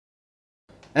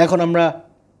এখন আমরা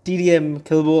TDM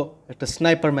খেলবো একটা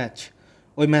স্নাইপার ম্যাচ।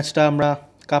 ওই ম্যাচটা আমরা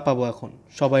কাঁপাবো এখন।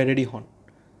 সবাই রেডি হন,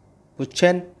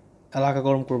 বুঝছেন? এলাকা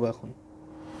গরম করবো এখন।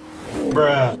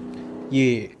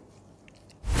 ইয়ে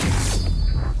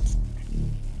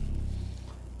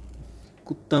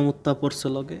কুত্তা মুত্তা পড়ছে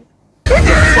লগে,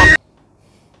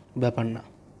 ব্যাপার না।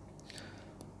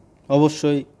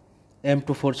 অবশ্যই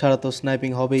M24 ছাড়া তো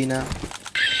স্নাইপিং হবেই না।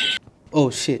 ও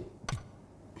শিট,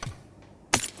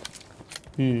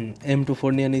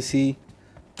 M24 নিয়ে নিছি,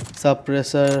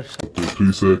 সাপ্রেসার,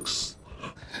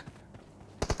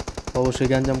 অবশ্যই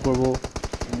গ্যাঞ্জাম করব।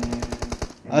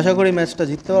 আশা করি ম্যাচটা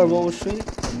জিততে পারবো। অবশ্যই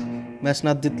ম্যাচ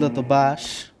না জিতলে তো বাস,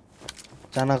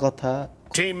 জানা কথা।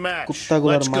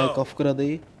 কুত্তাগুলোর মাইক অফ করে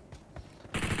দিই।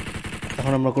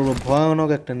 এখন আমরা করবো ভয়ানক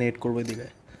একটা নেট করবো এদিকে,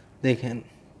 দেখেন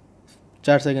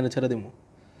 4 সেকেন্ডে ছেড়ে দিব।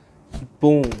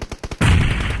 বুম,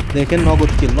 দেখেন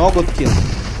নগদ কিল, নগদ কিল।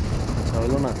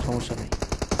 হলো না, সমস্যা নেই।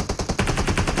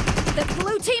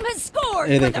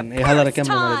 এই দেখেন এই হালারা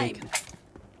কেমন মারে, দেখেন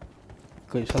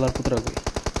কই শালার পুত্রা কই।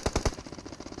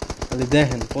 খালি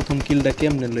দেখেন প্রথম কিলটা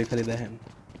কেমনে লই, খালি দেখেন।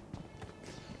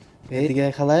 এইদিকে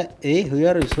খেলায় এই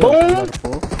হুইয়ার হইছো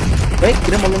এই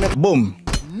কিরে মনে না। Broom,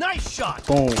 nice shot.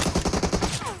 বুম,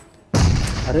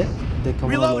 আরে দেখো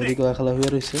মনে ওদিকে খেলা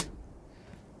হুইয়ার হইছে।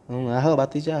 আহো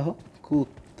বাতি যা, আহো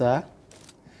কুত্তা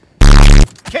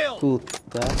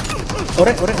কুত্তা।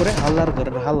 ওরে ওরে ওরে হাল্লার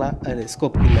ঘরের হাল্লা। আরে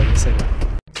স্কোপ কিল লাগছে,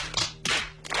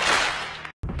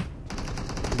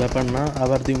 ব্যাপার না।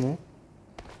 আবার দিমু,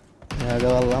 আগে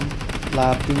বললাম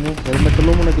লাভ দিমু। হেলমেট তো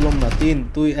লোমো না দিলাম না। 3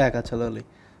 2 1 আচ্ছা লালি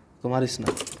তো মারিস না।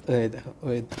 এই দেখো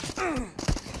ওই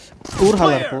তোর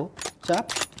হালার পো চাপ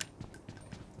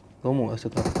লোমো আছে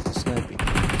তো স্নাইপিং।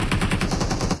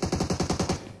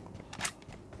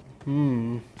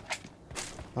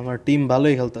 আমার টিম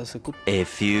ভালোই খেলতেছে খুব। A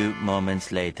few moments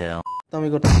later. আমি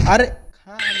করতে আরে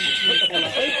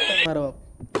মারো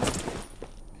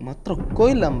মাত্র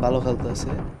কইলাম ভালো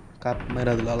খেলতেছে, কাপ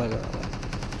মেরা দিল আলাদা আলাদা।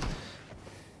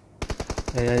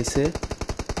 এই আইছে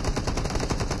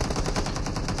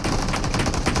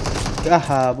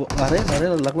আহা, আরে আরে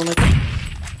লাগলো না।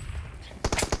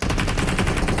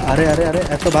 আরে আরে আরে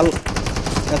এত ভালো,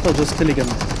 এত জোস খেলি কেন?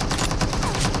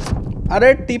 আরে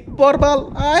টিপ্পর বাল,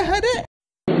 আয় হারে।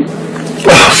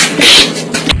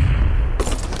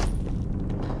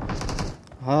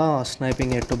 হ্যাঁ স্নাইপিং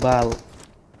একটু বাল।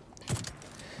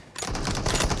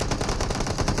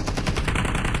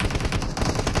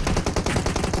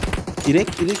 কিরে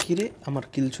কিরে কিরে আমার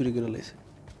কিল চুরি করে লাইছে।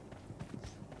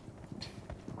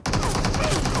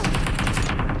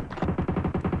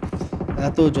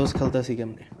 এত জোস খেলতেছি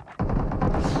কেমনে?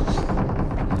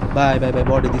 বাই বাই বাই,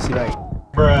 বডি দিছি ভাই।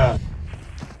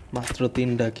 মাত্র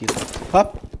 3টা কিল। হাপ,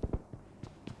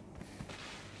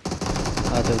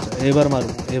 আচ্ছা আচ্ছা এবার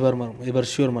মারবো, এবার মারবো, এবার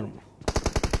শিওর মারবো।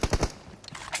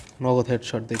 নগদ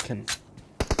হেডশট দেখেন।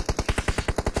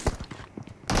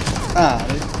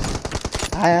 আরে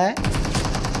আয় আয়,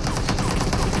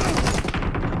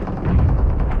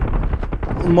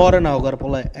 মরে না ওগার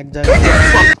পোলায় এক জায়গায়।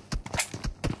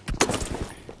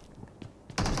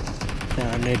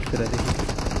 হ্যাঁ নেট করে দেখি।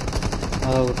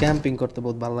 ক্যাম্পিং করতে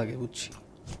বহুত ভালো লাগে, বুঝছি।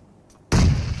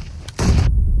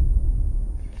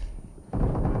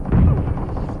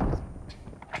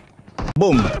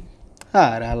 বুম,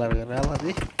 হ্যাঁ হালার ঘরে হালা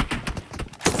দি।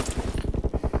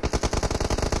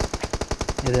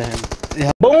 এই দেখেন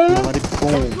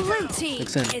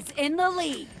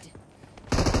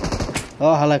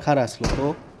হালা খারা আসলো তো।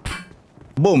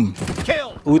 বুম,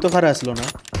 ওই তো খারা আসলো না।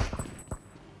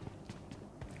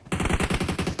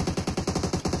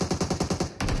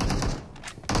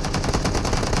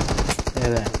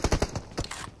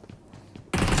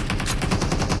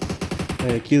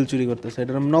 কিল চুরি করতেছে,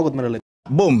 এটা নগদ মেরে লাগে।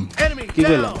 বুম, কি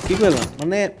করলাম কি করলাম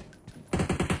মানে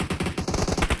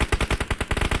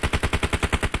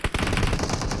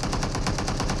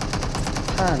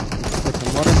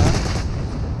মরে না।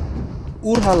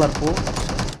 উর হালার পো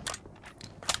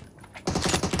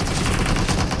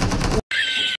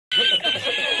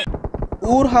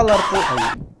উর হালার পো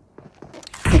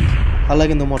হালা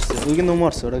কিন্তু মরছে, ওই কিন্তু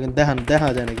মরছে। ওটা কিন্তু দেখা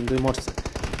যায় না, কিন্তু মরছে।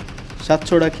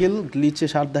 700টা কিল, গ্লিচে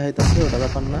 7 দেখাইতেছে, ওটা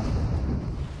ব্যাপার না।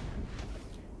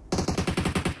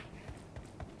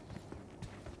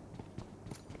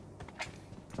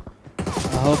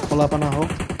 আহো খোলাপানা হোক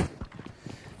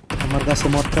আমার কাছে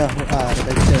মরতে। আর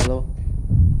দেখতে গেল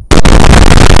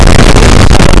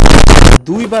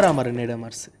 2বার আমার নেড়ে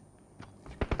মারছে।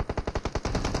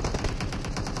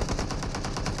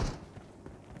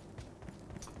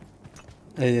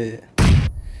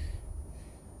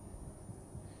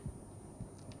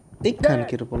 এই খান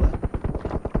কির পোলা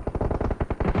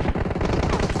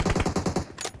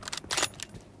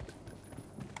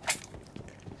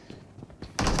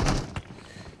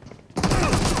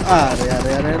আরে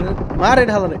আরে আরে আরে মারে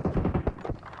ঢালা রে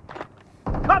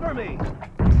Cover me.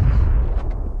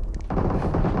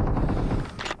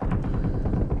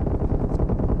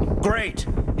 Great.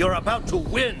 You're about to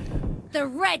win. The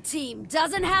red team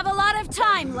doesn't have a lot of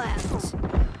time left.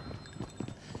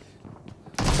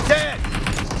 Dead.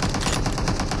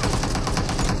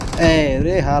 এ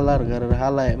রে হালার ঘরের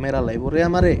হালায় মেরা লাইব রে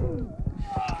আমারে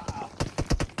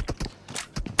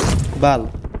বাল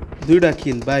দুইটা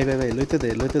কিল ভাই ভাই ভাই লইতে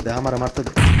দে আমারে মারতে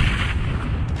দে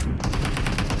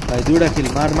ভাই দুইটা কিল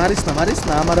মারিস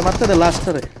না আমারে মারতে দে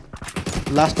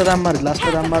লাস্টারে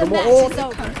আম মারবো ও Match is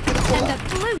over, and the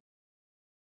blue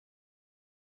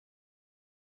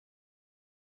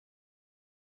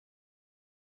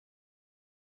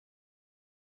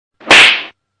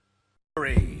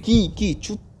কি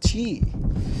চুচ্ছি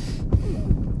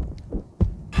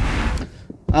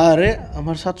আরে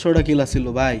আমার 700টা কিল ছিল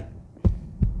ভাই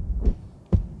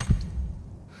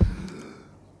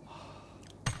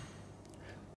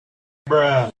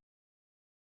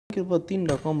কিরপর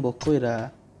 3টা কম্বো কইরা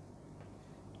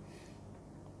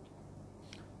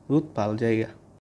রুত পাল জায়গা